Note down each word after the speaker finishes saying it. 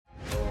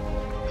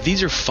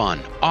These are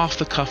fun,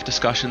 off-the-cuff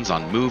discussions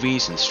on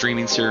movies and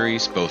streaming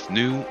series, both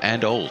new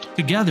and old.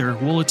 Together,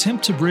 we'll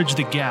attempt to bridge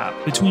the gap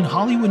between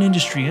Hollywood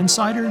industry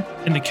insider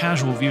and the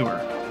casual viewer.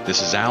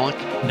 This is Alec.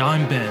 And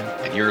I'm Ben.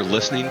 And you're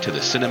listening to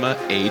the Cinema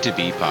A to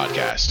B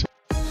podcast.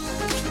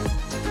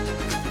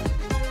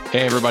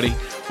 Hey everybody,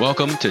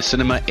 welcome to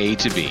Cinema A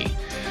to B.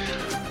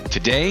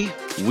 Today,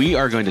 we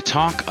are going to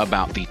talk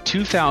about the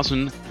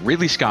 2000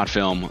 Ridley Scott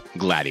film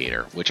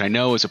Gladiator, which I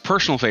know is a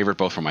personal favorite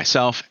both for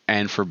myself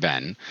and for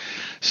Ben.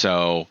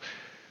 So,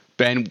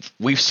 Ben,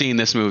 we've seen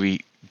this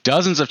movie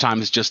dozens of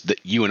times, just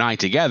you and I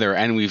together,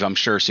 and we've, I'm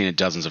sure, seen it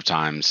dozens of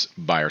times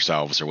by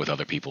ourselves or with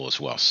other people as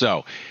well.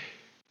 So,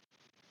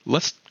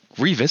 let's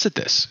revisit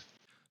this.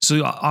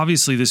 So,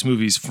 obviously, this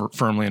movie's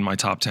firmly in my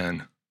top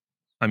 10.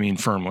 I mean,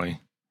 firmly.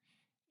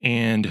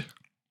 And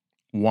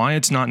why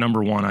it's not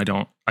number one, I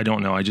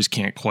don't know. I just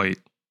can't quite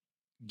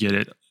get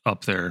it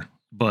up there,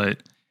 but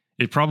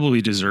it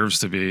probably deserves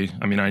to be.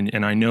 I mean,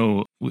 I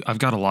know I've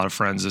got a lot of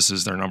friends. This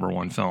is their number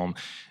one film,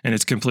 and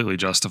it's completely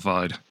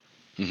justified.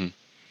 Mm-hmm.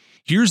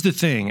 Here's the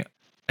thing.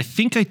 I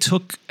think I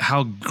took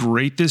how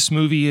great this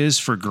movie is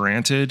for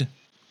granted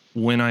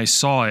when I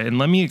saw it. And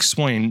let me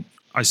explain.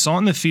 I saw it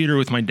in the theater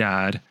with my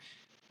dad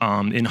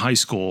in high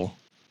school.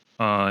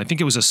 I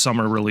think it was a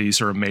summer release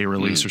or a May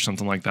release or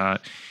something like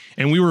that.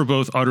 And we were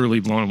both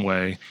utterly blown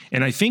away.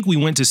 And I think we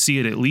went to see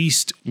it at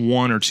least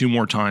one or two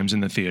more times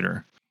in the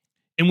theater.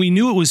 And we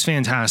knew it was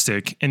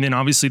fantastic. And then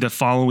obviously the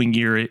following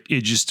year,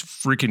 it just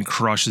freaking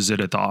crushes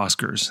it at the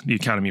Oscars, the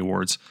Academy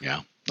Awards.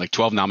 Yeah. Like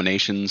 12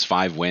 nominations,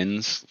 5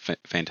 wins.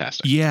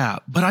 Fantastic. Yeah.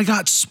 But I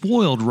got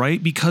spoiled,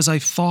 right? Because I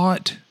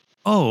thought,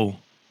 oh,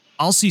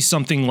 I'll see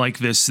something like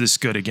this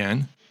good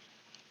again.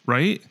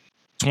 Right?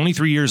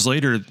 23 years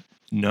later,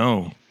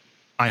 no,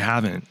 I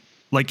haven't.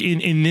 Like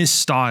in this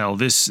style,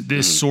 this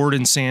sword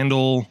and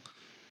sandal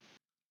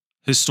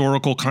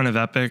historical kind of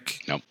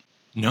epic. Nope.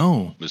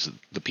 No. This is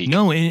the peak.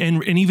 No,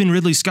 and even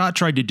Ridley Scott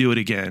tried to do it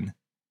again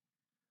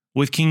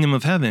with Kingdom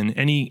of Heaven,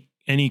 and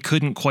he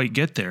couldn't quite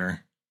get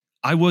there.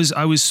 I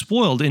was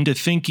spoiled into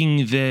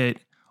thinking that,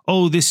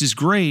 oh, this is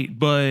great,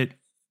 but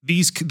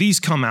these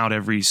come out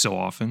every so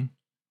often.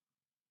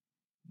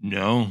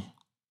 No.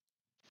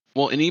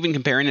 Well, and even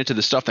comparing it to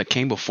the stuff that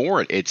came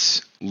before it,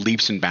 it's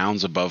leaps and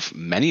bounds above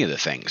many of the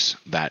things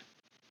that,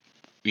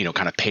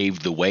 kind of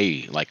paved the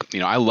way. Like,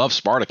 I love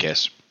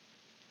Spartacus,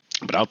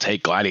 but I'll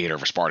take Gladiator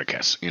over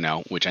Spartacus,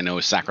 which I know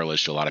is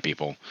sacrilege to a lot of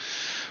people.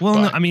 Well,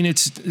 no, I mean,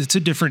 it's a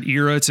different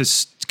era. It's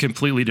a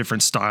completely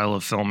different style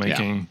of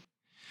filmmaking. Yeah.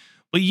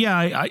 But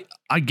yeah,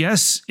 I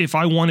guess if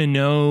I want to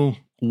know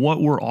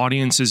what were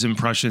audiences'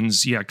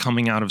 impressions,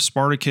 coming out of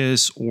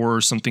Spartacus or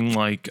something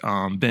like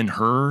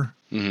Ben-Hur,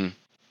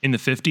 in the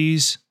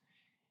 50s,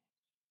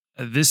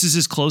 this is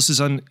as close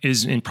as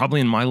probably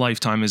in my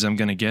lifetime as I'm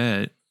going to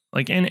get.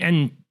 Like,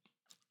 and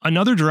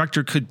another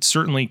director could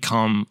certainly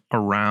come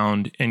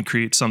around and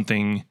create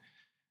something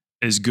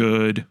as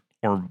good,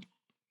 or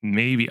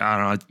maybe, I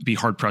don't know, I'd be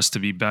hard pressed to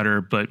be better,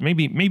 but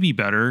maybe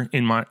better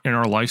in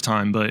our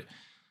lifetime. But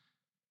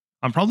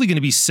I'm probably going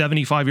to be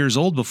 75 years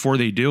old before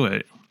they do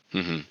it.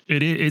 Mm-hmm.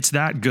 It's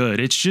that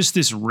good. It's just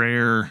this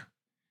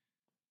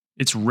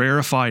it's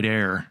rarefied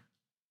air.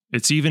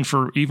 It's even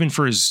for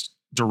his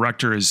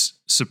director as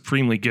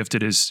supremely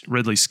gifted as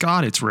Ridley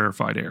Scott, it's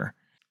rarefied air.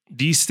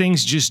 These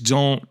things just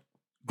don't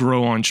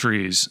grow on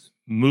trees.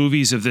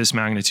 Movies of this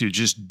magnitude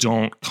just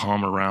don't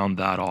come around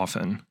that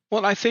often.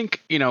 Well, I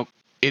think,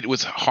 it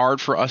was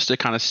hard for us to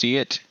kind of see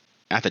it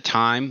at the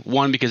time.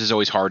 One, because it's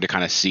always hard to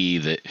kind of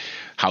see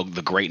how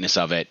the greatness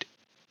of it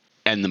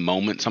and the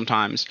moment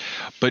sometimes.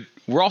 But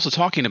we're also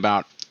talking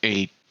about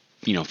a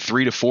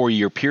 3 to 4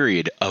 year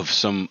period of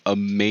some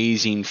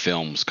amazing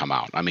films come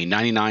out. I mean,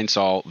 99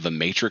 saw The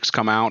Matrix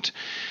come out.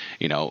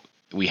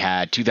 We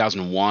had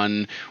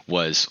 2001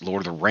 was Lord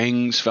of the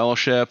Rings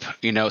Fellowship,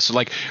 so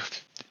like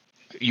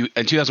in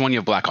 2001 you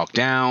have Black Hawk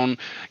Down,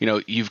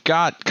 you've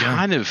got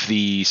kind of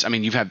these, I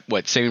mean, you've had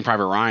Saving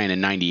Private Ryan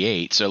in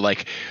 98. So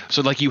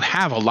you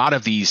have a lot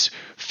of these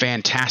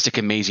fantastic,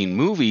 amazing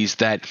movies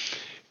that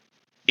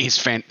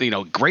is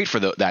great for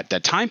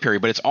that time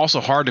period, but it's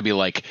also hard to be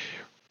like,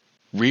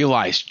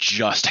 realize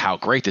just how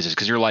great this is,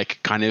 because you're like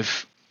kind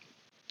of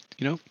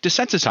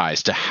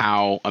desensitized to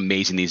how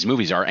amazing these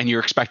movies are, and you're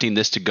expecting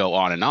this to go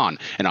on, and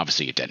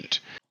obviously it didn't.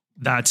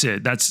 That's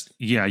it.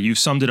 You've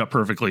summed it up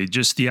perfectly.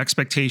 Just the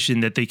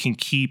expectation that they can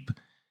keep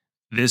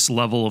this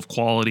level of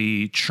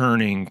quality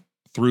churning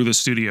through the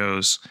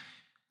studios.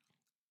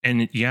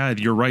 And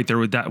you're right, there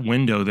with that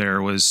window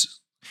there was,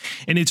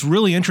 and it's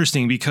really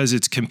interesting because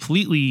it's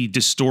completely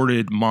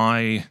distorted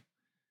my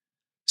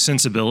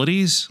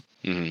sensibilities.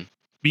 Mm-hmm.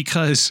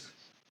 Because,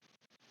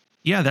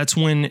 that's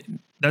when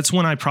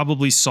I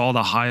probably saw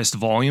the highest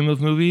volume of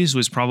movies,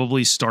 was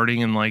probably starting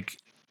in like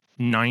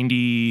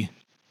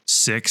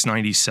 96,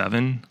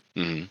 97.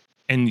 Mm-hmm.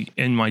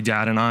 And my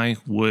dad and I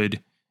would,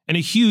 and a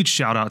huge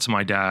shout out to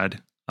my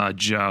dad,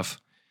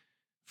 Jeff,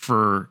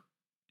 for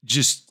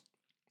just,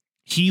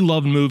 he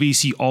loved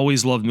movies. He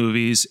always loved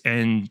movies.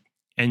 And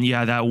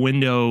that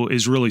window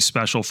is really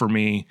special for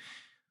me.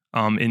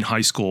 in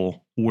high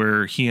school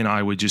where he and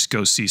I would just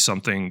go see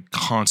something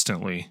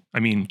constantly. I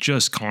mean,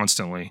 just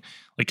constantly.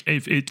 Like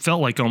it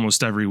felt like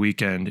almost every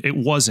weekend. It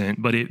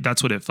wasn't, but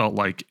that's what it felt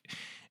like.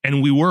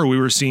 And we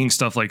were seeing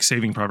stuff like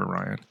Saving Private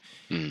Ryan,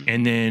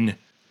 and then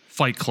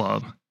Fight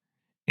Club,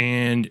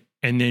 and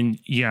then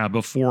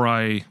before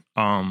I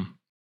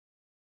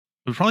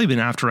it would probably been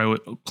after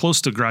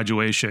close to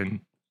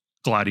graduation,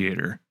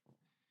 Gladiator,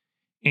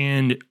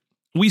 and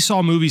we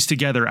saw movies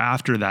together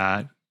after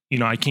that. You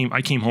know, I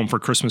came home for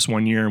Christmas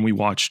one year and we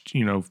watched,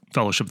 you know,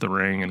 Fellowship of the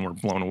Ring and were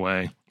blown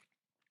away.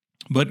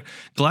 But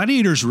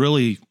Gladiator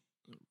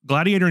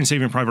and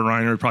Saving Private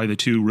Ryan are probably the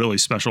two really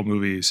special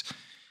movies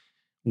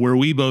where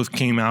we both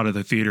came out of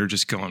the theater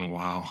just going,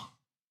 wow.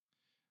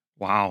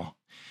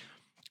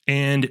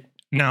 And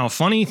now,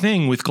 funny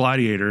thing with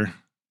Gladiator,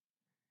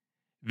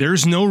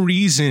 there's no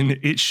reason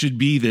it should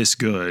be this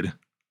good.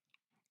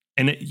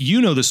 And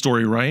you know the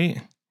story,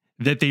 right?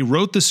 That they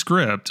wrote the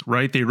script,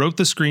 right? They wrote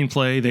the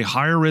screenplay. They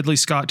hire Ridley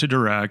Scott to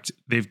direct.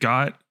 They've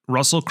got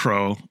Russell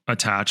Crowe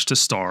attached to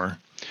star,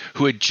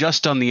 who had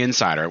just done The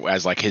Insider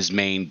as like his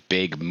main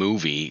big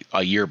movie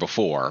a year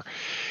before.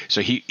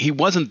 So he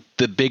wasn't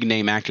the big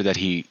name actor that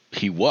he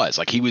was.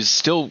 Like, he was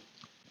still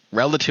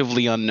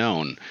relatively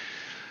unknown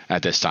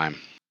at this time.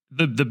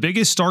 The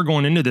biggest star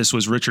going into this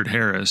was Richard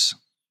Harris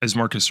as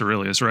Marcus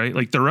Aurelius, right?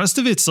 Like, the rest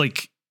of it's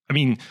like, I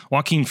mean,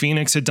 Joaquin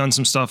Phoenix had done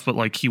some stuff, but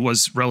like he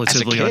was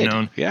relatively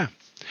unknown. Yeah.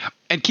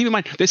 And keep in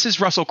mind, this is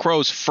Russell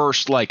Crowe's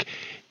first, like,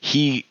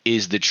 he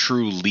is the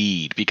true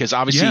lead, because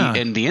obviously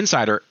in The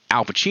Insider,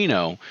 Al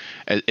Pacino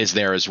is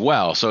there as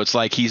well. So it's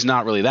like, he's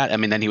not really that. I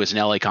mean, then he was in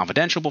LA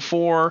Confidential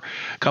before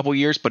a couple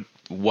years, but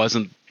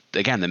wasn't,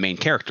 again, the main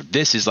character.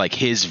 This is like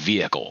his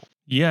vehicle.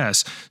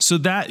 Yes. So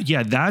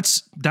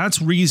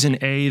that's reason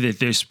A that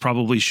this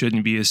probably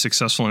shouldn't be as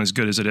successful and as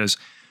good as it is.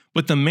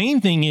 But the main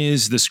thing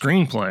is the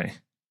screenplay.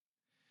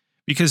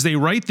 Because they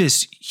write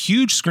this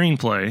huge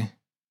screenplay,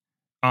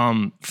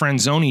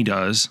 Franzoni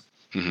does,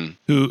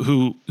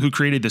 who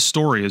created the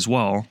story as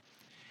well,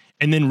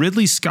 and then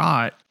Ridley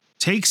Scott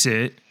takes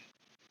it,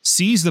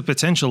 sees the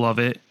potential of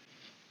it,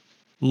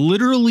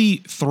 literally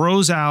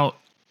throws out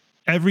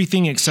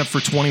everything except for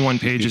 21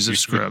 pages of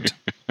script,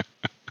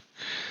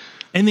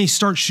 and they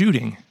start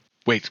shooting.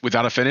 Wait,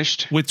 without a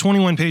finished? With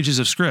 21 pages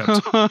of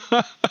script.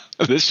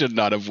 This should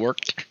not have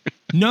worked.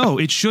 No,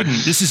 it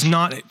shouldn't. This is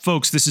not,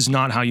 folks, this is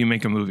not how you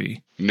make a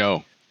movie.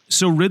 No.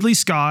 So Ridley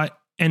Scott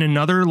and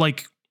another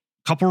like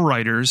couple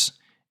writers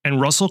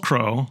and Russell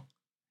Crowe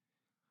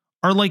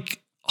are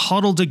like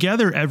huddled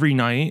together every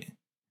night,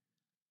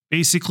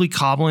 basically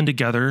cobbling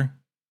together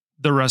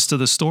the rest of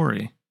the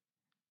story.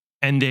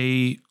 And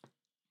they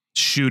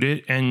shoot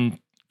it and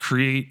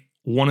create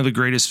one of the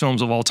greatest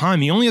films of all time.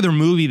 The only other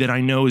movie that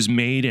I know is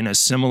made in a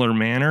similar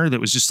manner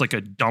that was just like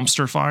a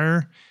dumpster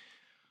fire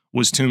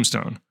was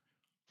Tombstone.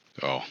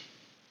 Oh.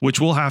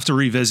 Which we'll have to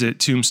revisit,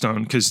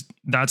 Tombstone, because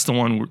that's the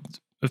one where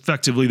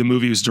effectively the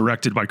movie was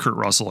directed by Kurt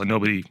Russell,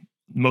 and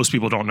most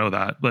people don't know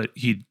that, but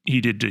he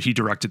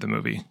directed the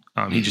movie.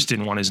 He just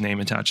didn't want his name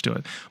attached to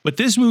it. But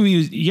this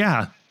movie,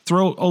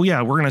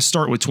 we're going to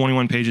start with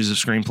 21 pages of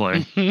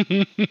screenplay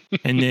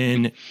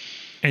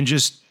and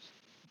just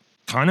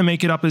kind of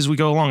make it up as we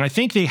go along. I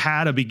think they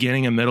had a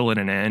beginning, a middle, and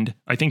an end.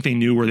 I think they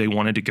knew where they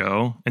wanted to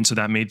go, and so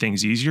that made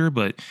things easier,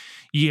 but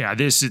yeah,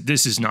 this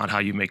is not how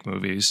you make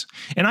movies.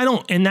 And I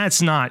don't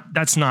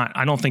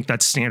think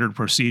that's standard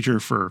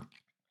procedure for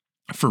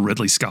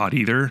Ridley Scott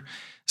either.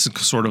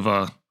 It's sort of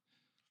a,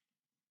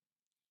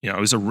 you know,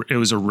 it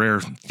was a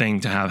rare thing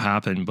to have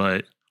happen,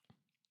 but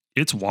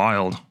it's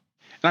wild.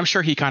 And I'm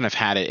sure he kind of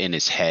had it in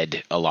his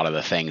head, a lot of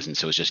the things, and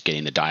so it's just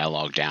getting the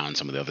dialogue down,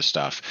 some of the other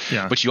stuff.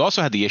 Yeah. But you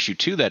also had the issue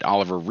too that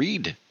Oliver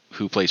Reed,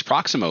 who plays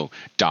Proximo,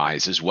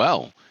 dies as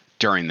well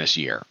during this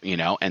year, you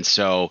know, and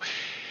so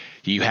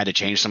you had to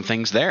change some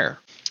things there.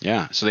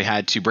 Yeah. So they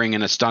had to bring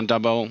in a stunt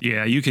double.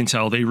 Yeah, you can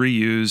tell they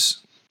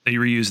reuse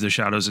the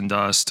shadows and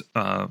dust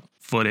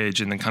footage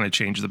and then kind of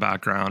change the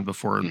background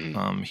before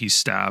he's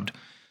stabbed.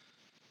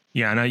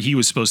 Yeah, and he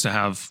was supposed to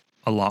have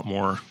a lot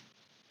more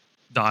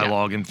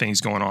dialogue and things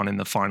going on in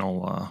the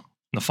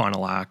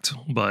final act,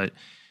 but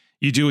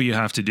you do what you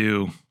have to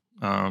do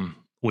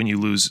when you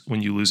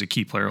lose a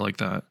key player like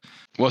that.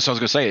 Well, so I was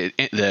going to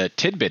say, the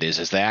tidbit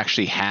is they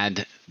actually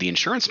had the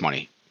insurance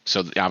money.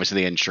 So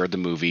obviously they insured the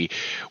movie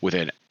with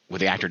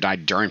the actor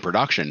died during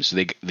production.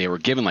 So they were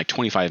given like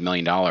 $25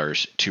 million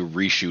to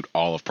reshoot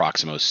all of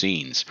Proximo's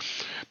scenes.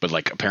 But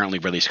like apparently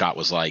Ridley Scott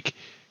was like,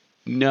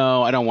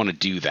 no, I don't want to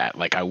do that.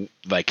 Like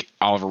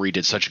Oliver Reed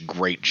did such a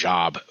great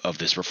job of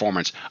this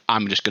performance.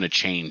 I'm just going to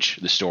change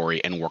the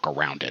story and work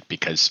around it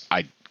because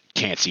I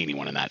can't see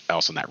anyone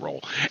else in that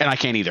role. And I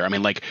can't either. I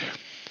mean, like,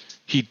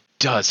 he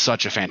does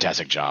such a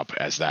fantastic job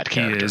as that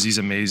character. He is. He's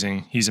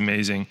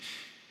amazing.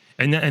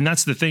 And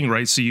that's the thing,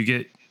 right? So you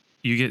get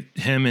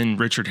him and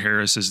Richard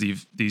Harris as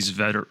these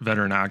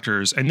veteran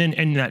actors, and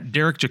that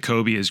Derek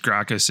Jacobi as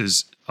Gracchus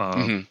is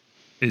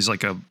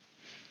like a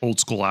old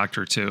school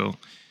actor too.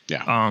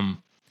 Yeah.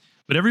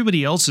 But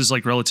everybody else is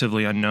like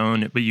relatively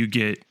unknown. But you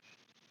get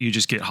you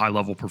just get high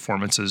level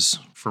performances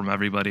from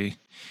everybody.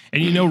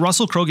 And, you know,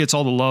 Russell Crowe gets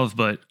all the love,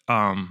 but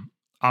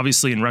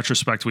obviously in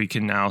retrospect, we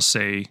can now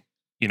say,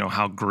 you know,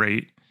 how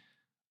great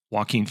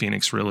Joaquin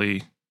Phoenix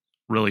really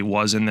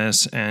was in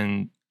this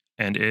and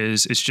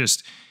is.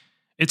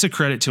 It's a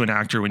credit to an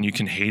actor when you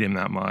can hate him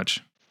that much.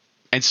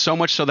 And so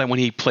much so that when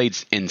he played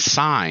in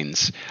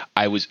Signs,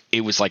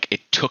 it was like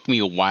it took me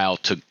a while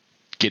to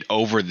get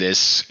over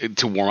this,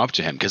 to warm up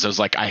to him, because I was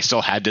like, I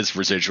still had this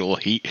residual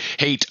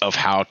hate of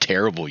how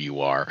terrible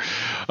you are.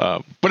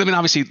 But I mean,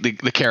 obviously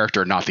the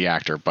character, not the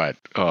actor, but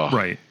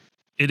right.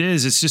 It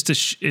is. It's just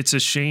it's a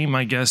shame,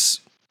 I guess.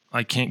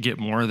 I can't get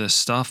more of this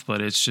stuff,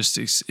 but it's just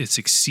it's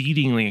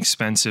exceedingly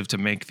expensive to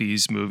make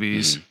these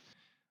movies,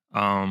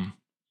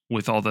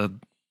 with all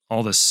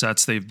the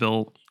sets they've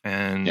built,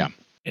 and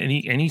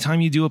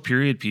anytime you do a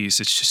period piece,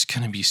 it's just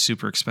going to be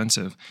super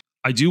expensive.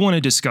 I do want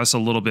to discuss a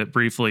little bit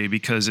briefly,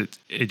 because it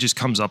just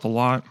comes up a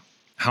lot,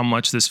 how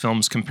much this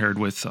film's compared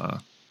with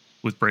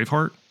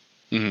Braveheart.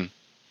 Mm-hmm.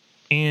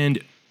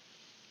 And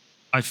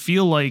I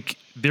feel like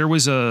there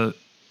was like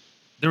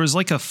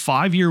a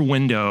 5-year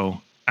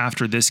window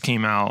after this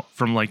came out,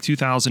 from like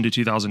 2000 to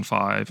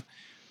 2005,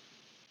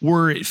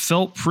 where it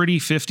felt pretty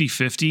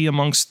 50-50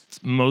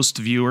 amongst most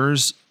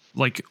viewers,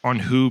 like on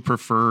who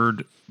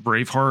preferred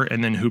Braveheart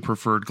and then who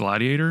preferred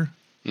Gladiator.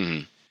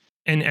 Mm-hmm.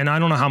 And I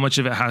don't know how much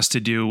of it has to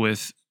do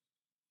with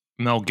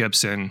Mel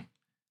Gibson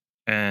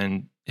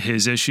and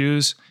his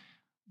issues,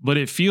 but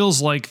it feels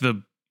like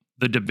the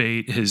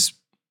debate has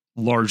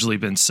largely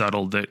been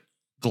settled that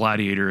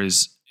Gladiator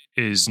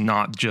is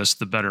not just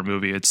the better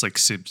movie. It's like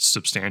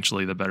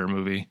substantially the better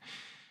movie.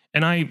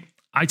 And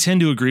I tend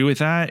to agree with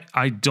that.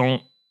 I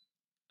don't,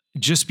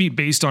 just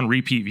based on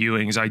repeat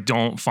viewings, I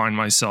don't find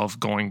myself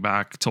going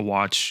back to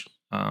watch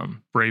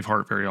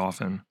Braveheart very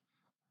often.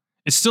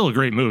 It's still a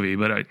great movie,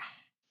 but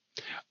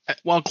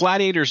well,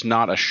 Gladiator's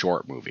not a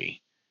short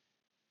movie,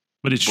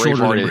 but it's shorter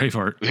than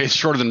Braveheart. It's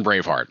shorter than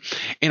Braveheart.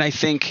 And I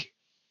think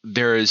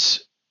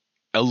there's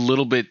a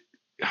little bit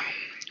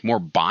more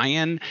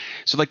buy-in.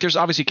 So like there's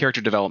obviously character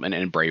development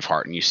in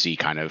Braveheart, and you see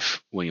kind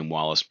of William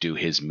Wallace do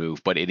his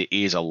move, but it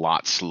is a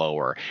lot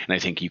slower. And I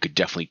think you could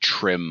definitely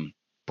trim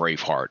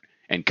Braveheart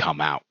and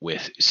come out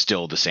with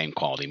still the same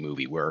quality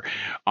movie, where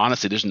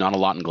honestly, there's not a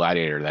lot in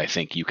Gladiator that I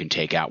think you can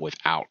take out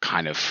without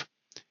kind of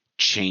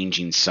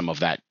changing some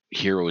of that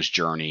hero's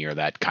journey, or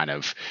that kind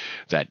of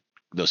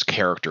those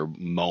character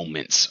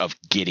moments of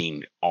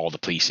getting all the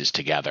pieces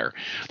together.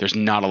 There's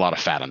not a lot of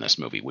fat on this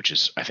movie, which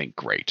is, I think,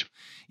 great.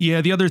 Yeah.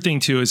 The other thing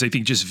too is I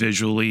think just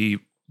visually,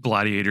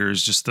 Gladiator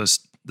is just the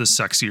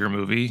sexier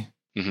movie.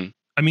 Mm-hmm.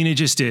 I mean, it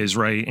just is,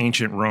 right?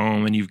 Ancient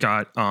Rome, and you've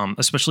got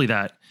especially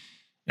that.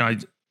 You know,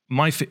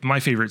 my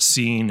favorite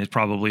scene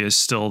is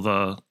still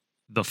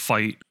the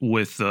fight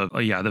with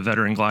the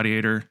veteran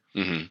gladiator,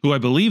 mm-hmm. who I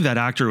believe that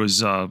actor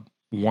was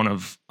one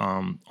of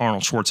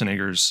Arnold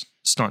Schwarzenegger's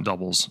stunt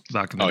doubles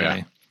back in the day.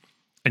 Yeah.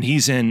 And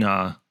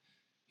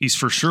he's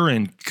for sure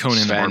in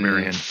Conan the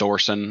Barbarian.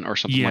 Thorson or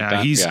something like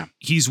that.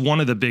 He's one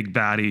of the big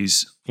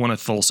baddies, one of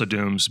Thulsa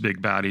Doom's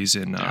big baddies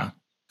in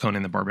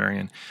Conan the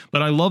Barbarian.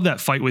 But I love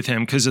that fight with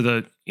him because of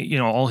the, you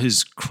know, all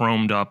his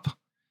chromed up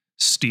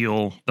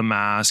steel, the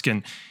mask,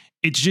 and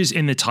it's just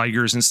in the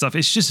tigers and stuff.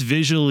 It's just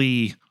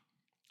visually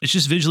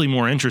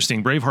more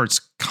interesting.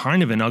 Braveheart's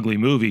kind of an ugly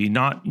movie,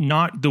 not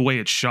the way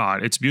it's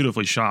shot. It's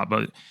beautifully shot,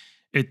 but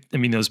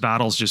those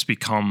battles just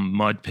become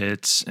mud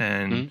pits,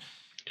 and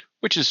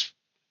which is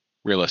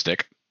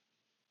realistic.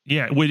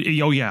 Yeah.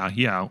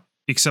 Yeah.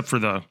 Except for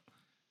the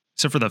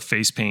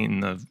face paint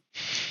and the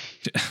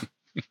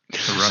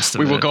rest of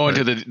it. We will go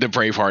into the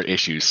Braveheart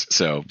issues.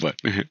 So, but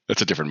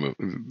that's a different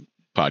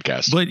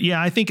podcast. But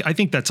yeah, I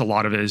think that's a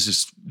lot of it is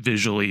just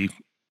visually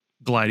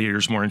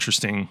Gladiator's more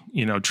interesting,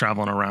 you know,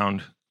 traveling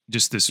around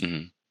just this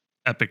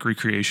epic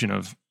recreation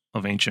of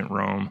ancient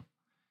Rome.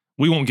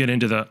 We won't get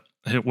into the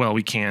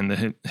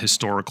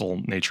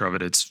historical nature of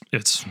it.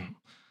 It's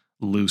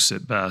loose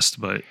at best,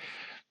 but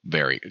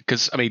very,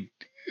 because I mean,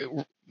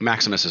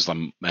 Maximus is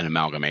an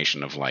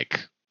amalgamation of like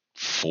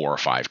 4 or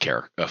 5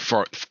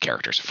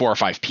 characters, 4 or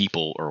 5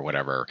 people or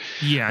whatever.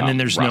 Yeah, and then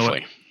there's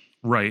roughly.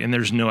 and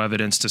there's no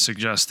evidence to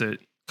suggest that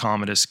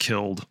Commodus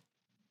killed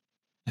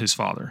his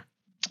father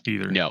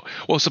either. No.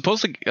 Well,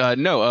 supposedly,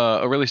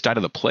 Aurelius died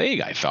of the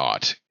plague, I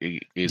thought.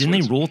 Didn't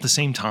they rule at the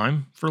same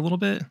time for a little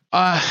bit?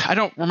 I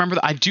don't remember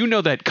that. I do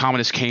know that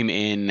Commodus came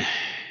in,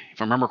 if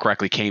I remember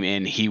correctly,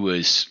 he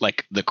was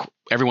like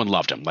everyone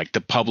loved him. Like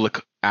the public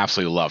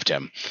absolutely loved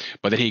him.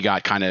 But then he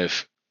got kind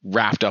of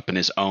wrapped up in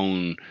his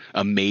own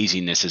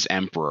amazingness as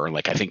emperor.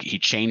 Like I think he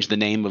changed the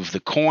name of the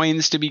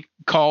coins to be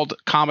called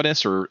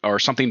Commodus or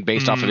something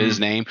based off of his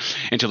name,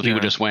 until the people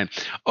just went,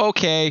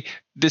 okay,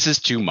 this is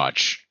too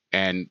much.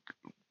 And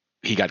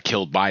he got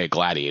killed by a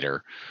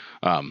gladiator,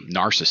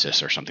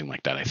 Narcissus or something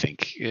like that, I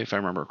think, if I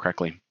remember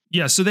correctly.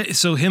 Yeah,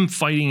 so him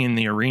fighting in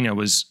the arena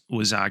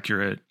was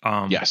accurate.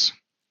 Yes.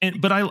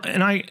 But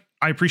I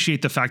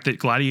appreciate the fact that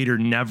Gladiator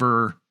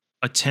never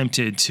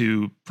attempted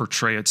to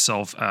portray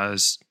itself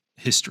as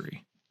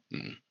history.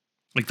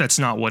 Like that's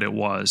not what it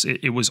was.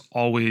 It was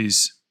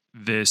always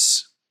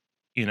this,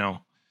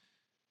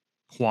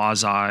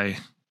 quasi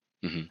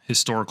Mm-hmm.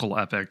 historical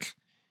epic.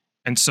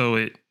 And so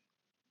it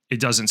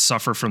doesn't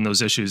suffer from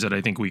those issues that I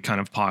think we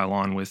kind of pile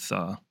on with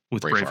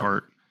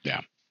Braveheart.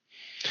 Yeah.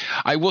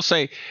 I will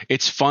say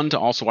it's fun to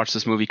also watch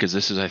this movie because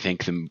this is, I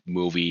think, the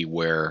movie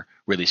where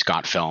Ridley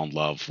Scott fell in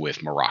love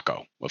with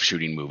Morocco, of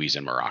shooting movies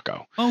in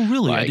Morocco. Oh,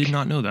 really? I did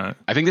not know that.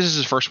 I think this is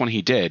his first one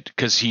he did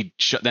because he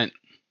then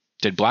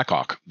did Black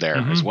Hawk there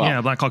as well.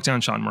 Yeah, Black Hawk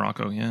Down shot in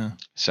Morocco. Yeah.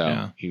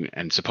 So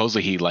and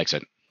supposedly he likes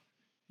it.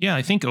 Yeah,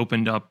 I think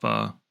opened up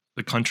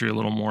the country a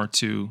little more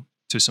to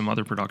some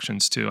other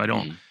productions too. I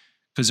don't,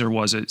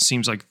 because it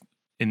seems like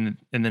in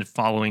the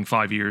following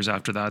 5 years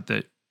after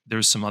that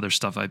there's some other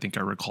stuff I think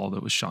I recall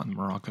that was shot in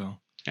Morocco.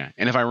 Yeah,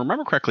 and if I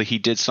remember correctly, he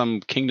did some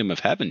Kingdom of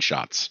Heaven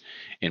shots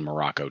in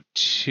Morocco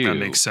too. That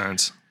makes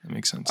sense. I'm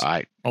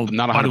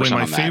not 100% by the way,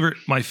 on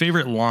my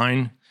favorite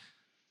line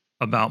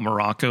about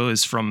Morocco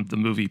is from the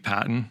movie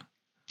Patton.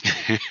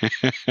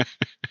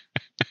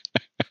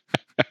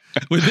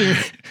 When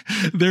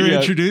they're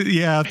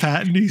introduced,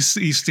 Patton,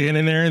 he's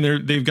standing there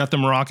and they've got the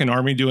Moroccan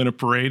army doing a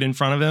parade in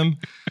front of him.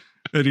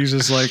 And he's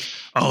just like,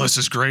 "Oh, this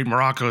is great,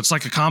 Morocco. It's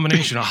like a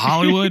combination of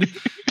Hollywood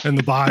and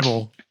the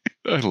Bible."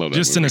 I love that.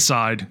 Just an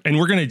aside. And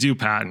we're going to do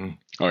Patton.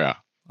 Oh, yeah.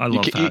 I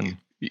love Patton.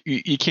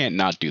 You can't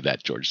not do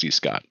that George C.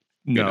 Scott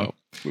movie.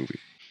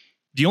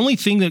 The only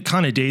thing that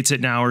kind of dates it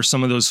now are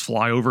some of those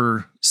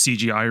flyover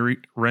CGI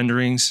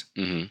renderings.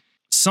 Mm-hmm.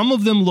 Some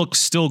of them look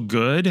still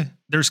good.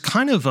 There's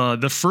kind of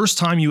the first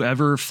time you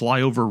ever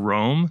fly over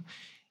Rome,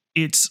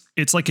 it's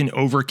like an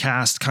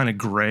overcast kind of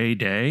gray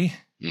day,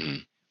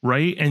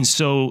 right? And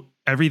so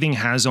everything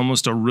has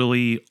almost a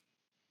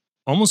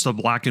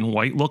black and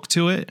white look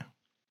to it.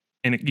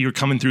 And you're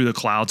coming through the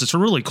clouds. It's a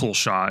really cool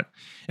shot.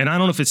 And I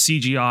don't know if it's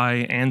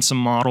CGI and some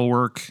model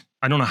work.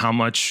 I don't know how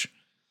much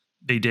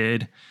they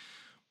did,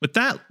 but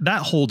that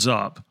holds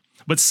up.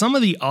 But some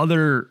of the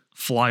other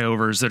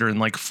flyovers that are in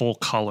like full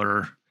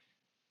color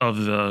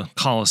of the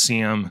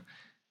Colosseum,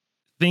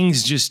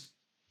 things just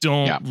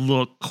don't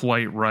look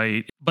quite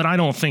right. But I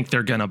don't think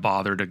they're going to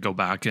bother to go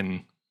back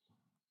and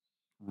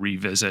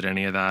revisit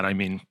any of that. I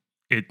mean,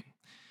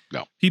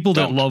 people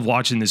that love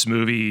watching this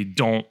movie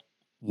don't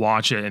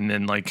watch it and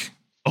then like,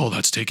 oh,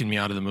 that's taking me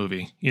out of the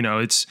movie.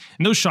 And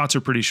those shots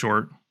are pretty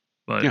short,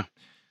 but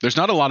there's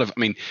not a lot of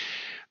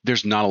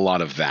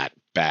that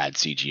bad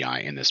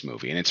CGI in this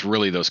movie. And it's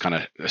really those kind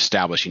of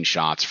establishing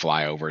shots,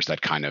 flyovers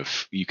that kind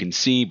of you can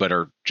see, but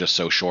are just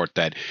so short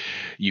that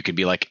you can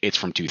be like, it's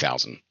from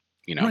 2000,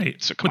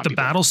 Right. So but the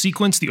battle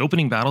sequence, the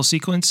opening battle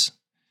sequence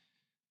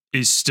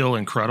is still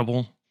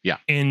incredible. Yeah.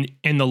 And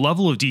the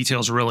level of detail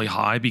is really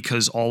high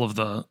because all of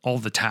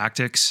the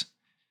tactics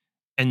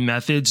and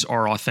methods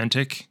are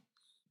authentic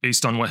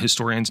based on what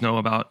historians know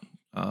about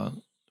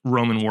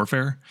Roman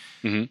warfare.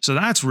 Mm-hmm. So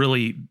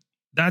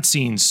that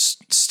scene's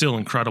still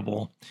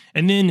incredible.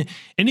 And then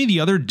any of the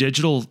other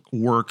digital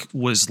work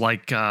was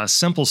like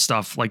simple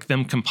stuff, like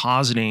them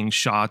compositing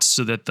shots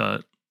so that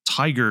the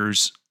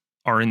tigers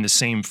are in the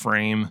same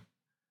frame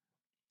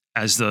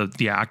as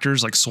the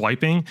actors, like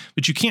swiping,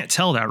 but you can't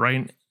tell that,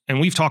 right?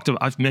 And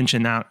I've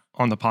mentioned that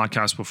on the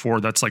podcast before.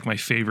 That's like my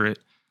favorite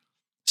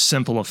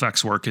simple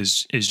effects work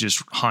is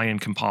just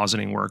high-end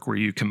compositing work where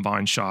you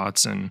combine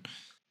shots and.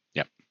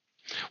 Yep.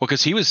 Well,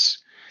 because he was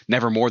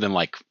never more than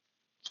like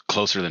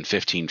closer than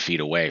 15 feet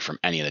away from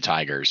any of the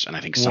tigers. And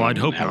I think I'd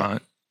hope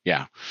not.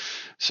 Yeah.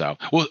 So,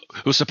 well,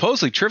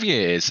 supposedly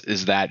trivia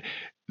is that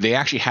they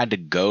actually had to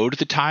go to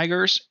the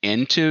tigers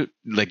into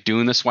like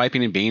doing the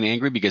swiping and being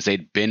angry because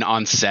they'd been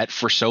on set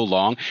for so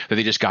long that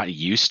they just got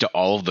used to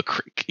all of the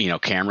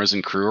cameras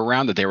and crew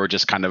around that they were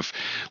just kind of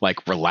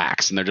like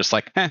relaxed and they're just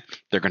like,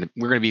 we're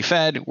gonna be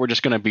fed, we're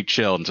just gonna be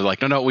chilled. And so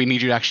like, no, we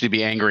need you to actually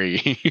be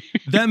angry.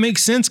 That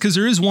makes sense because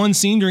there is one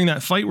scene during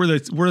that fight where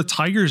the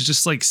tiger's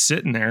just like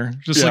sitting there,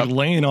 just like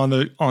laying on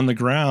the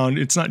ground.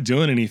 It's not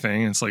doing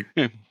anything. It's like,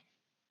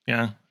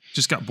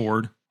 just got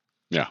bored.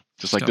 Yeah,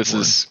 just like this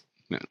bored. Is.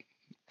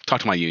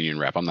 Talk to my union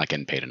rep. I'm not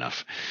getting paid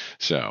enough.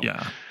 So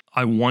yeah,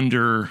 I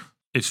wonder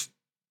if,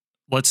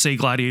 let's say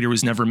Gladiator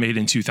was never made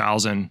in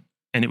 2000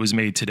 and it was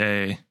made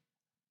today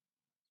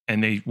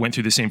and they went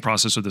through the same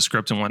process with the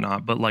script and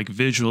whatnot, but like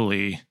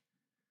visually,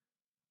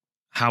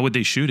 how would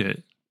they shoot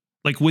it?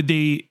 Like, would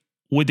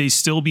they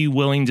still be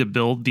willing to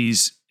build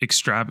these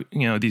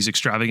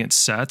extravagant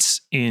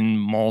sets in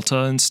Malta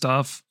and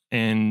stuff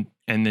and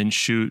then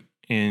shoot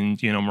in,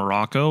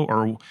 Morocco,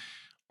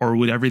 or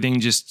would everything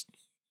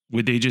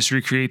would they just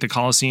recreate the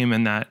Colosseum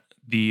and that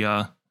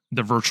the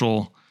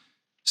virtual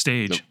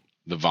stage,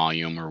 the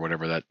volume or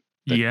whatever that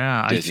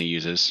Disney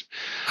uses?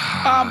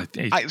 I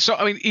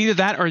mean, either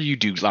that or you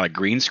do a lot of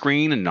green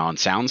screen and on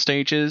sound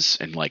stages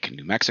in like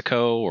New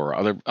Mexico or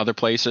other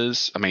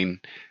places. I mean,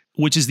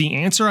 which is the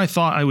answer I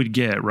thought I would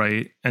get,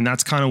 right? And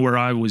that's kind of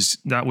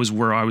that was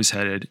where I was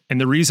headed.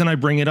 And the reason I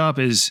bring it up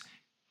is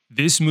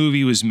this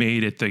movie was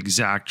made at the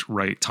exact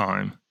right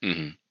time.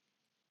 Mm-hmm.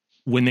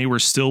 When they were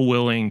still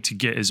willing to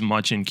get as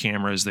much in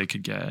camera as they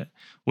could get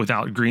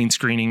without green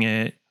screening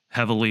it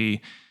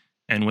heavily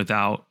and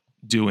without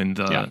doing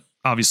the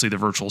obviously the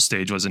virtual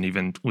stage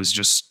was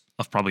just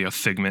probably a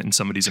figment in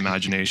somebody's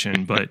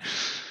imagination. But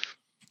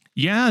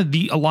yeah,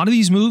 a lot of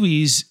these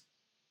movies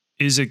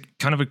is a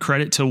kind of a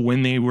credit to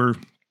when they were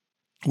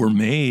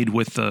made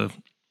with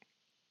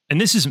and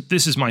this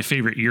is my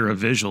favorite era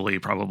visually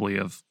probably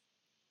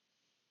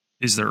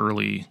is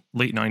the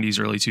late 90s,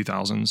 early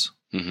 2000s.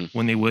 Mm-hmm.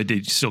 When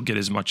they'd still get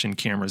as much in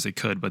camera as they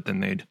could, but then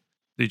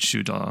they'd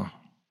shoot a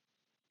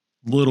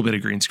little bit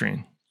of green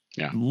screen,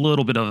 a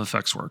little bit of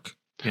effects work.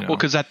 You know? Well,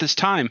 because at this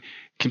time,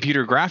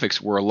 computer graphics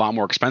were a lot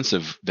more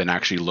expensive than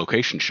actually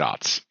location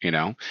shots,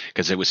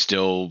 because it was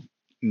still,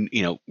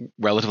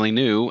 relatively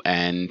new.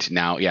 And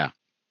now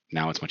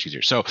it's much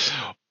easier. So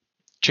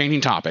changing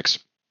topics.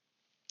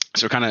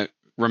 So kind of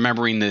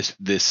remembering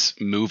this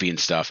movie and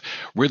stuff,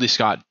 Ridley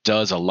Scott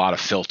does a lot of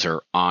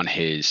filter on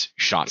his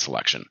shot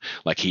selection.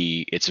 Like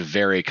it's a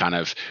very kind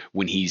of,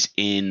 when he's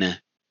in,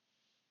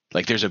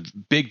 like there's a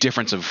big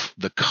difference of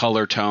the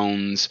color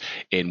tones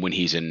in when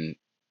he's in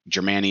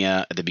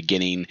Germania at the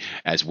beginning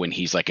as when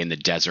he's like in the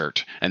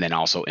desert, and then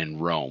also in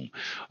Rome.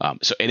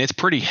 And it's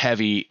pretty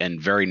heavy and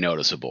very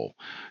noticeable,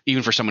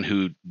 even for someone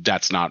who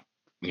that's not,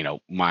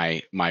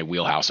 my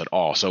wheelhouse at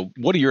all. So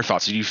what are your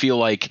thoughts? Did you feel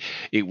like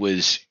it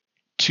was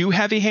too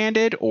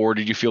heavy-handed, or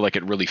did you feel like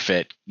it really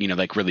fit,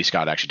 like Ridley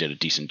Scott actually did a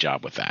decent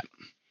job with that?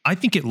 I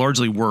think it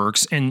largely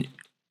works. And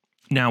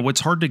now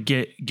what's hard to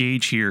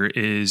gauge here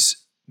is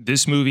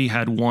this movie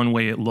had one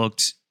way it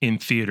looked in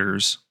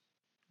theaters,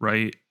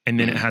 right? And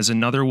then it has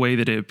another way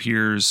that it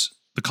appears,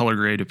 the color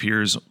grade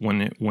appears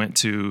when it went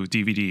to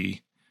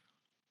DVD.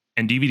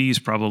 And DVD is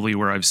probably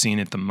where I've seen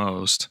it the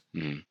most.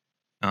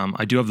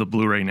 I do have the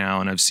Blu-ray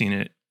now, and I've seen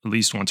it at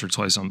least once or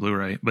twice on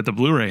Blu-ray. But the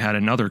Blu-ray had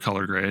another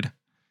color grade.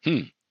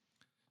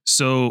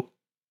 So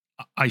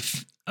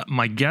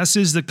my guess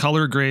is the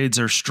color grades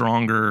are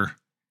stronger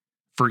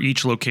for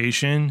each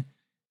location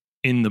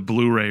in the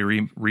Blu-ray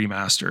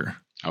remaster.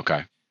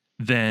 Okay.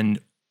 Then,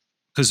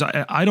 because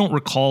I don't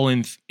recall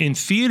in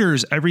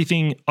theaters,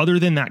 everything other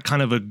than that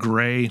kind of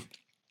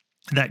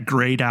that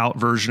grayed out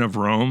version of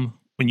Rome,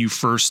 when you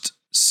first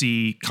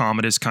see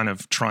Commodus kind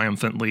of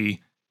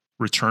triumphantly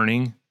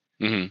returning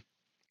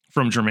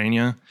from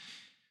Germania,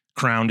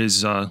 crowned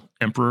as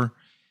emperor.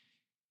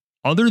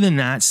 Other than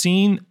that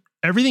scene,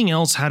 everything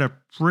else had a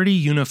pretty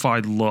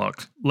unified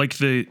look. Like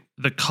the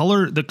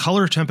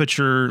color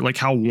temperature, like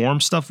how warm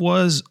stuff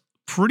was,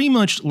 pretty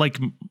much like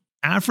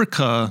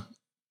Africa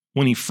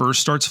when he first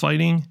starts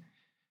fighting,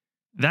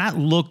 that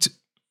looked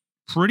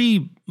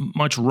pretty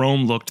much,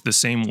 Rome looked the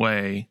same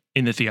way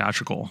in the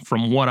theatrical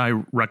from what I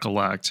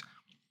recollect.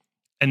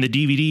 And the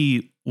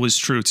DVD was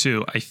true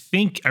too. I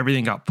think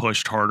everything got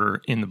pushed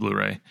harder in the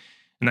Blu-ray.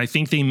 And I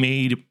think they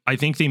made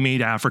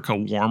Africa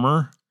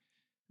warmer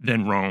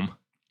than Rome.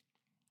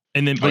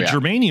 And then, but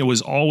Germania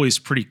was always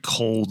pretty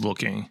cold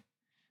looking,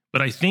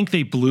 but I think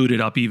they blued it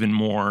up even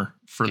more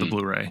for the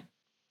Blu-ray.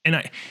 And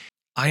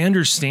I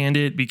understand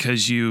it,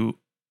 because you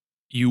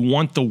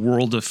want the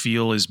world to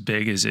feel as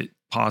big as it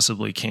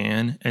possibly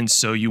can. And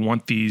so you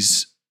want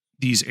these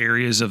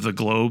areas of the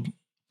globe,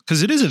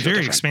 because it is a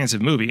very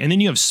expansive movie. And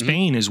then you have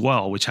Spain as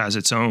well, which has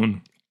its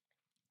own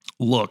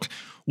look,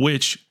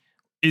 which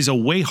is a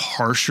way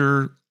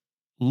harsher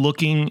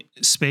looking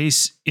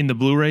space in the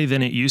Blu-ray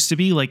than it used to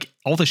be. Like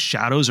all the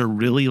shadows are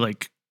really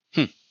like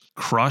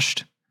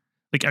crushed.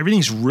 Like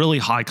everything's really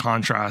high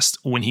contrast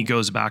when he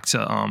goes back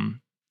to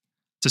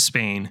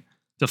Spain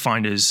to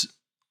find his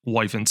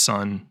wife and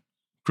son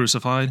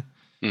crucified.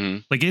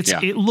 Like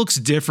it looks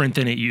different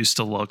than it used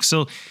to look.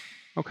 So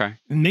okay.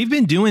 And they've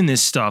been doing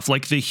this stuff.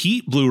 Like the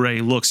Heat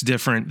Blu-ray looks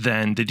different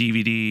than the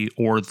DVD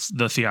or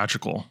the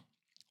theatrical.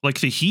 Like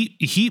the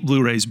Heat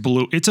Blu-ray's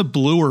blue. It's a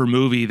bluer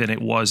movie than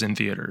it was in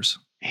theaters.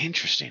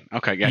 Interesting.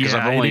 Okay. Yeah. Because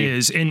it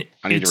is. And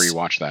I need to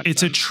rewatch that.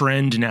 It's a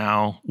trend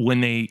now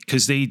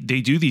because they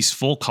do these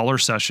full color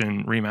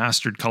session,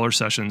 remastered color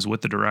sessions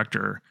with the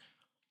director,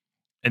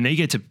 and they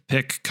get to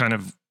pick kind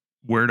of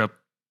where to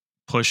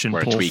push and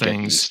pull things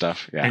and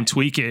stuff, and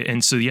tweak it.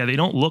 And so, they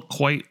don't look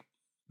quite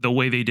the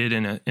way they did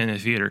in a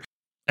theater.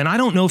 And I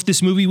don't know if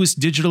this movie was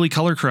digitally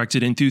color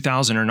corrected in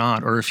 2000 or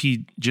not, or if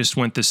he just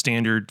went the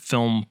standard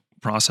film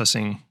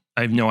processing.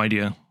 I have no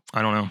idea.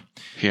 I don't know.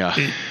 Yeah.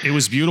 It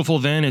was beautiful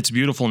then. It's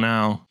beautiful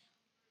now.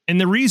 And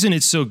the reason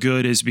it's so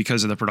good is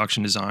because of the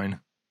production design.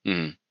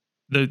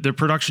 The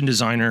production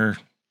designer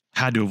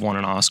had to have won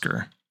an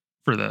Oscar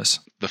for this.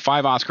 The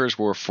 5 Oscars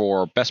were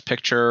for Best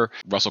Picture.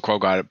 Russell Crowe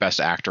got a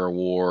Best Actor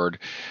award.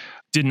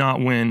 Did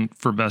not win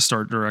for Best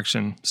Art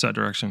Direction, Set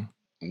Direction.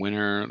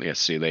 Winner, let's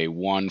see, they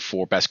won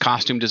for Best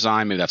Costume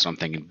Design. Maybe that's what I'm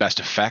thinking. Best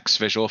Effects,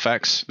 Visual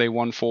Effects, they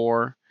won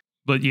for.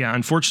 But yeah,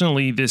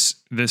 unfortunately,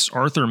 this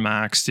Arthur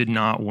Max did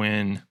not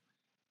win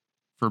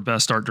for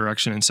Best Art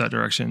Direction and Set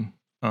Direction.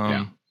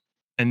 And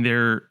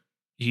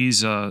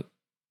he's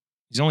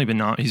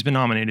been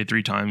nominated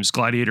 3 times.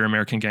 Gladiator,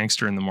 American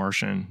Gangster, and The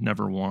Martian,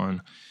 never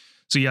won.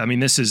 So yeah, I mean,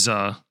 this is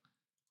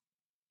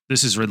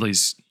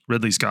Ridley's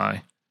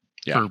guy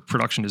for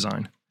production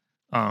design.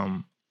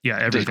 Everything.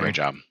 Did a great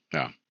job.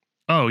 Yeah.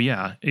 Oh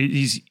yeah,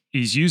 he's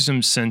used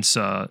him since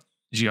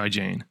G.I.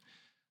 Jane.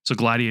 So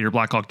Gladiator,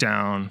 Black Hawk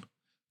Down,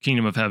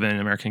 Kingdom of Heaven,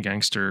 American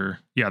Gangster.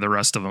 Yeah, the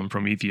rest of them,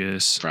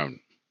 Prometheus.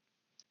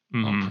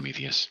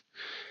 Prometheus.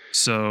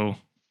 So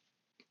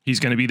he's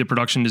going to be the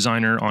production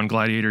designer on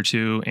Gladiator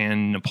 2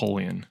 and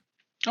Napoleon.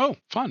 Oh,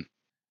 fun.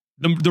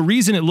 The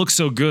reason it looks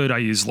so good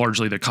is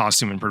largely the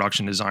costume and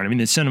production design. I mean,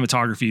 the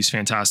cinematography is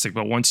fantastic,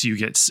 but when you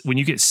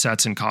get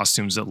sets and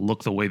costumes that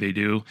look the way they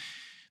do,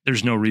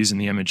 there's no reason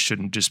the image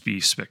shouldn't just be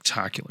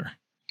spectacular.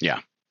 Yeah.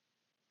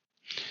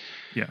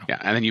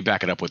 And then you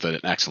back it up with an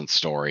excellent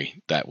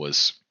story that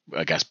was,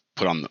 I guess,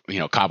 put on,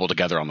 cobbled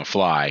together on the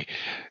fly.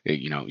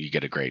 You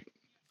get a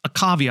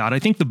caveat. I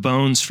think the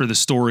bones for the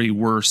story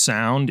were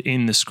sound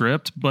in the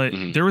script, but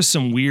there was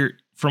some weird.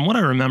 From what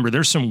I remember,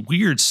 there's some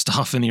weird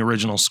stuff in the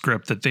original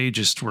script that they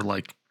just were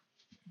like,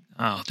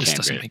 oh, this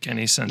doesn't make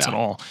any sense at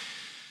all.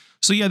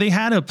 So yeah, they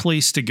had a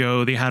place to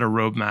go. They had a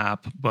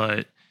roadmap,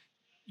 but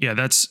yeah,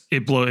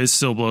 it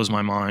still blows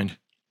my mind.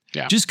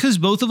 Yeah. Just because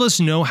both of us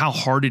know how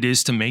hard it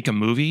is to make a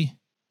movie,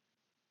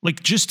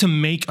 like just to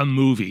make a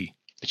movie.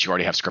 That you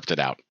already have scripted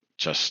out.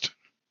 Just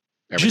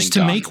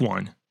to make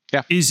one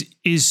is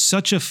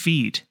such a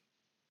feat,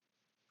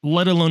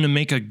 let alone to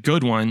make a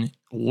good one,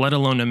 let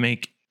alone to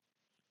make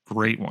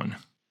great one.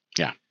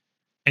 Yeah.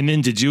 And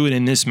then to do it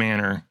in this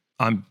manner,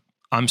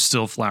 I'm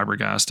still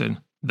flabbergasted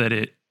that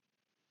it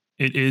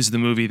is the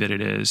movie that it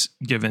is,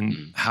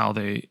 given how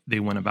they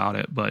went about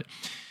it. But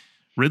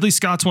Ridley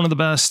Scott's one of the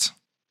best.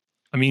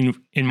 I mean,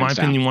 in my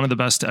opinion, one of the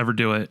best to ever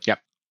do it. Yep.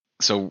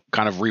 So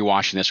kind of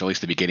rewatching this, or at least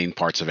the beginning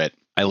parts of it,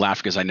 I laugh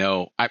because I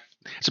know I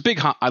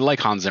like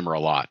Hans Zimmer a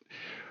lot,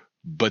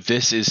 but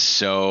this is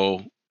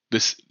so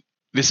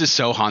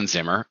Hans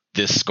Zimmer,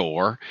 this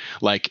score.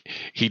 Like,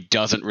 he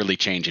doesn't really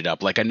change it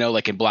up. Like, I know,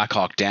 like in Black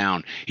Hawk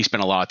Down, he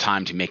spent a lot of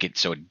time to make it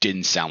so it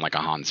didn't sound like a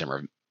Hans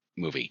Zimmer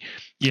movie.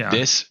 Yeah.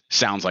 This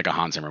sounds like a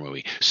Hans Zimmer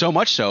movie. So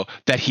much so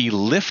that he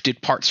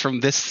lifted parts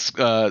from this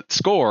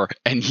score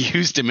and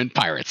used them in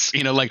Pirates.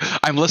 Like,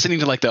 I'm listening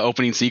to like the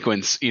opening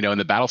sequence, in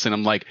the battle scene.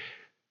 I'm like,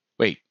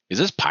 wait, is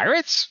this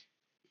Pirates?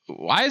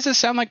 Why does this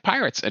sound like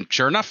Pirates? And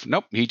sure enough,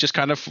 nope. He just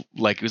kind of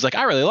like, he was like,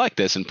 I really like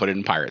this, and put it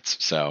in Pirates.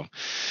 So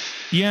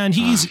yeah, and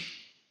he's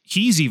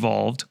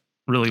evolved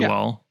really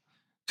well,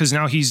 because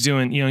now he's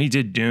doing, he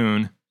did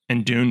Dune,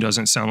 and Dune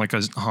doesn't sound like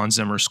a Hans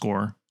Zimmer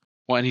score.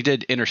 Well, and he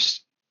did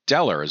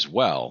Interstellar as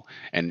well,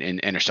 and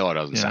Interstellar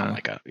doesn't sound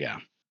like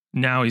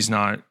Now he's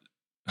not.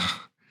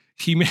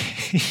 He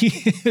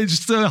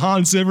just a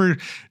Hans Zimmer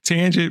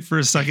tangent for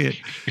a second.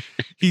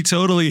 He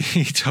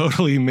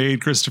totally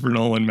made Christopher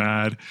Nolan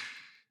mad.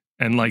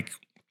 And like,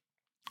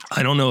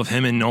 I don't know if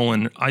him and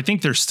Nolan, I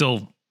think they're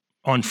still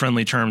on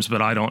friendly terms, but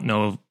I don't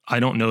know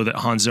that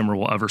Hans Zimmer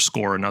will ever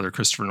score another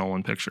Christopher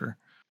Nolan picture.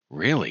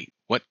 Really?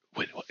 What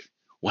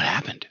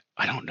happened?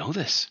 I don't know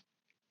this.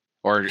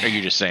 Or are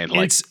you just saying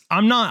like,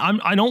 I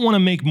don't want to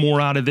make more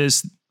out of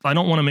this. I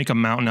don't want to make a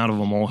mountain out of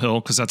a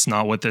molehill, because that's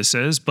not what this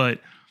is. But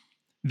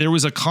there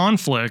was a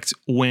conflict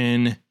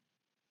when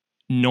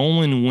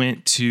Nolan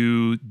went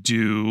to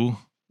do,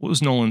 what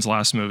was Nolan's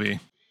last movie?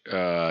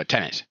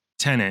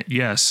 Tenet,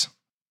 yes.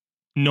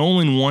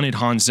 Nolan wanted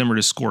Hans Zimmer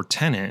to score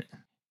Tenet,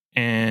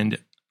 and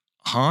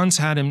Hans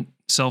had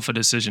himself a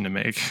decision to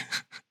make.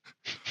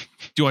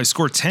 Do I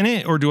score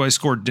Tenet or do I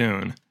score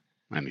Dune?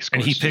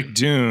 And he picked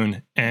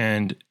Dune,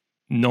 and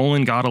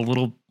Nolan got a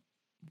little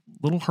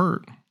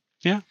hurt.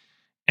 Yeah.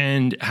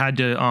 And had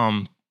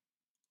to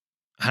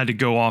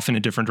go off in a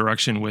different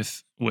direction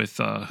with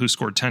who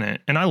scored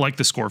Tenet. And I like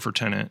the score for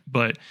Tenet,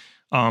 but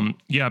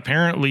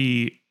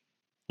apparently,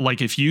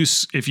 like if you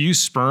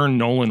spurn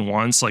Nolan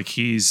once, like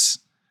he's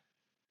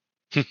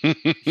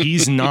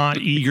not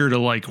eager to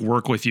like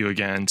work with you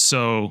again.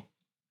 So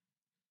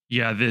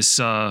yeah, this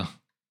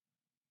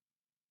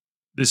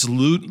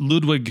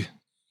Ludwig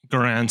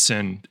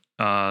Göransson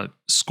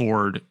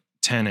scored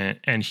Tenet,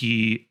 and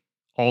he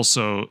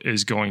also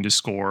is going to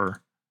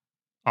score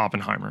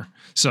Oppenheimer.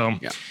 So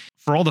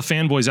for all the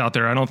fanboys out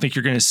there, I don't think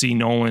you're going to see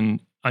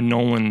a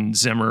Nolan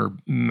Zimmer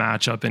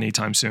matchup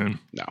anytime soon.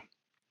 No.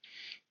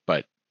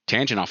 But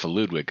tangent off of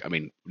Ludwig, I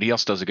mean, he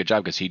also does a good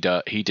job, because he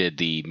did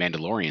the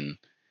Mandalorian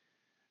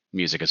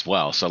music as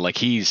well. So like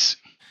this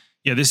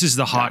is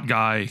the hot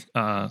guy.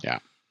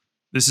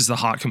 This is the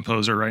hot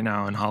composer right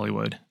now in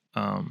Hollywood.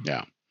 But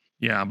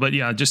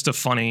just a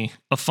funny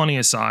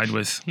aside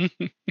with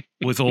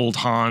with old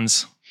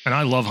Hans, and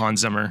I love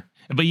Hans Zimmer.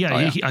 But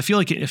I feel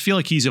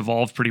like he's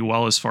evolved pretty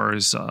well as far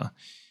as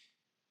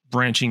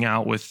branching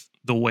out with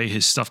the way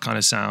his stuff kind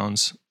of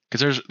sounds.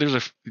 Because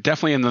there's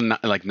definitely in the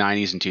like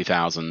 90s and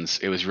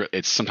 2000s,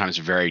 it's sometimes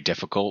very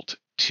difficult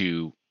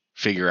to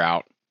figure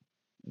out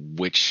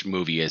which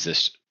movie is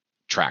this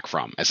track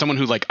from. As someone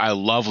who like, I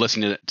love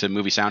listening to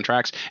movie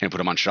soundtracks and put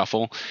them on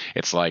shuffle,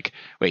 it's like,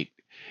 wait,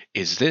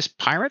 is this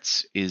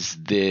Pirates? Is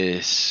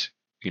this,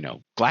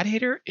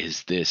 Gladiator?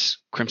 Is this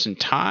Crimson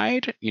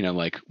Tide?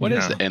 Like, what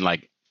is it? And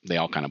like, they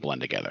all kind of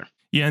blend together.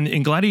 Yeah.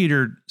 And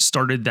Gladiator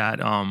started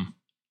that,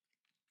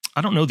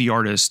 I don't know the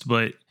artist,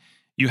 but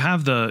you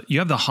have the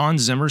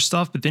Hans Zimmer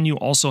stuff, but then you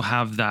also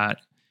have that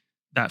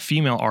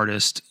female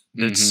artist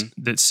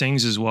that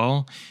sings as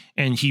well,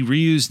 and he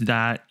reused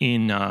that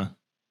in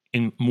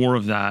more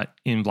of that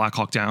in Black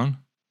Hawk Down.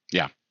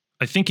 Yeah,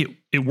 I think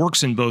it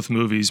works in both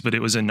movies, but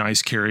it was a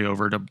nice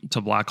carryover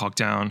to Black Hawk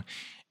Down,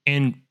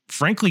 and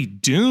frankly,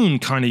 Dune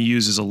kind of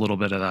uses a little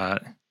bit of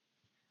that.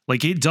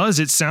 Like it does.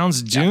 It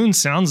sounds Dune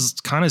sounds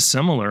kind of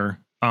similar.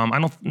 I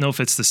don't know if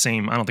it's the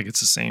same. I don't think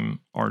it's the same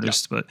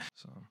artist, but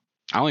so.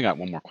 I only got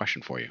one more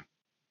question for you.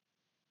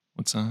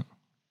 What's that?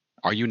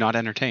 Are you not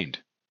entertained?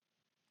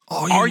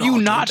 Are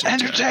you not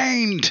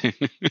entertained?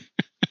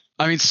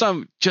 I mean,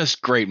 some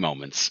just great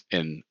moments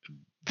in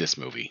this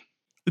movie.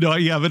 No,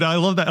 yeah, but I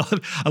love that.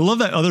 I love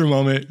that other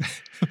moment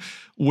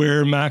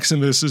where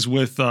Maximus is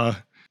with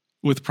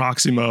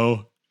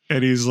Proximo,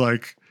 and he's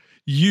like,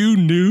 "You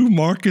knew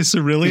Marcus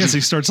Aurelius?"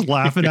 He starts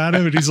laughing at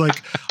him, and he's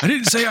like, "I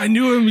didn't say I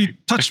knew him. He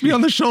touched me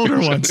on the shoulder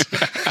once."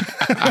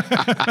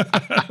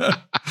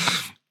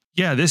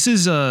 Yeah, this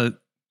is a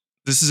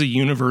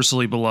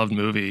universally beloved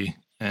movie,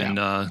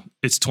 and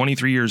it's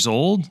 23 years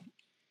old,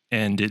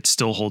 and it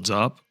still holds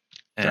up.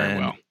 Very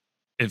well.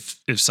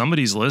 If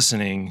somebody's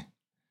listening,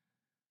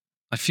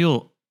 I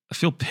feel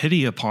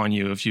pity upon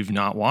you if you've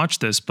not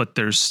watched this, but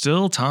there's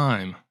still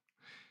time.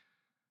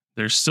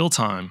 There's still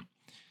time.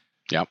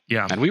 Yep.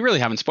 Yeah. And we really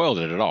haven't spoiled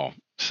it at all.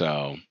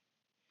 So,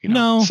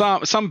 no.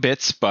 Some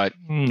bits, but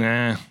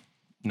no.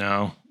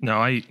 You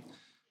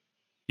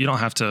don't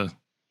have to.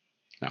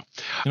 No. You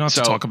don't have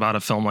to talk about a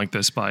film like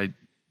this by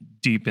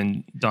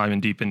diving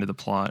deep into the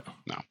plot.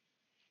 No.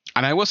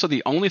 And I will say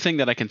the only thing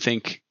that I can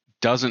think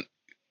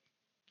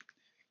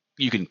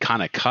you can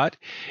kind of cut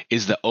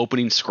is the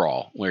opening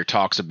scroll where it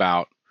talks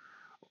about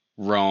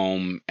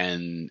Rome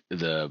and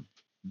the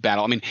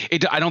battle. I mean,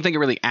 I don't think it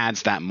really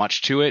adds that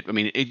much to it. I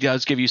mean, it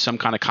does give you some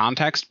kind of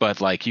context, but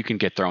like you can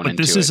get thrown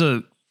into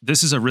it.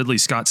 This is a Ridley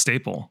Scott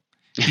staple.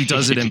 He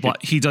does it in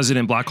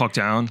Black Hawk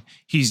Down.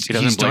 He's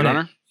done Blade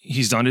Runner.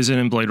 He's done it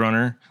in Blade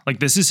Runner. Like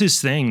this is his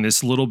thing.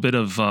 This little bit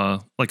of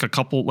like a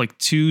couple, like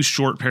two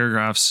short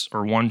paragraphs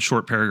or one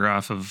short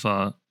paragraph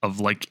of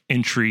like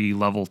entry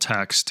level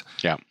text.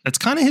 Yeah, that's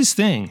kind of his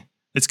thing.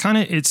 It's kind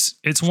of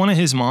it's one of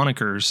his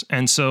monikers,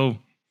 and so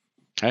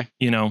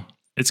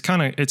it's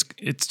kind of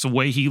it's the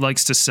way he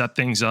likes to set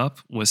things up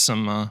with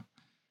some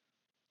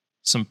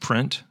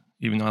print.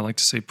 Even though I like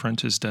to say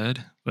print is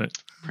dead, but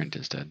print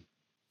is dead.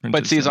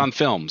 But see, it's on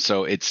film,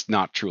 so it's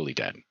not truly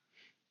dead.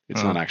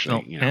 It's not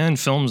actually, And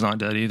film's not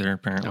dead either,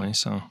 apparently. No.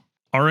 So,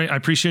 all right. I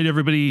appreciate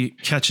everybody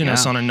catching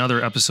us on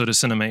another episode of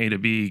Cinema A to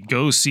B.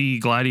 Go see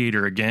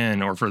Gladiator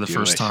again or for the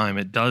first time.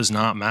 It does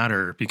not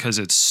matter because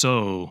it's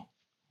so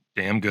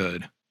damn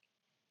good.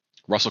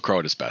 Russell Crowe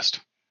at his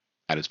best.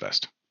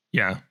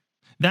 Yeah.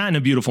 That and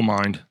A Beautiful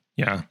Mind.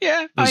 Yeah.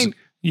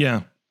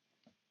 Yeah.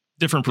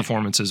 Different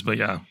performances, but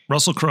yeah.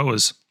 Russell Crowe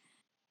is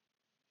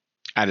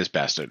at his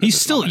best.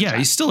 He's still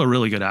a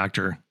really good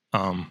actor.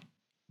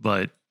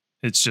 But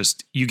it's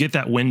just you get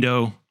that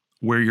window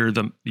where you're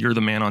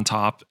the man on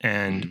top,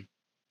 and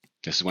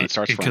this is when it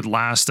starts. It could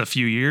last a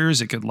few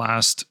years. It could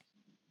last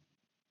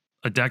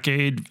a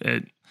decade.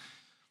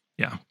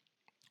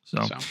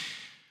 So,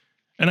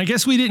 and I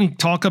guess we didn't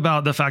talk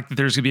about the fact that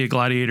there's gonna be a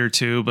Gladiator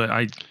 2, but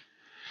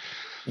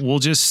we'll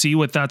just see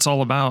what that's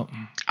all about.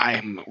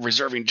 I'm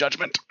reserving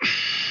judgment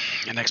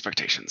and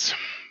expectations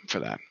for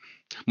that.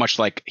 Much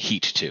like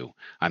Heat 2,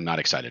 I'm not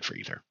excited for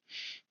either,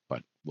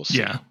 but we'll see.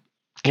 Yeah,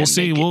 we'll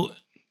see.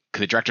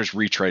 Could the directors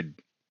retread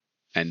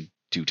and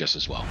do just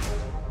as well?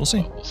 We'll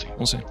see.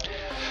 We'll see.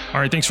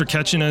 All right. Thanks for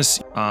catching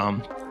us.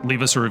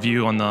 Leave us a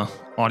review on the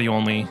audio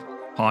only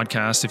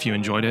podcast if you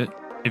enjoyed it.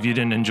 If you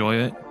didn't enjoy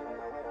it,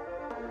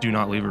 do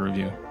not leave a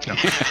review. No.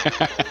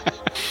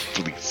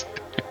 Please.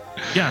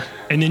 Yeah.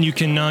 And then you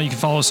can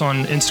follow us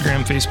on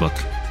Instagram, Facebook,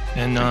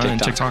 and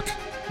TikTok.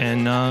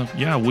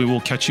 And we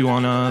will catch you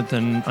on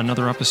then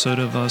another episode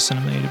of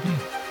Cinema A to B.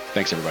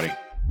 Thanks, everybody.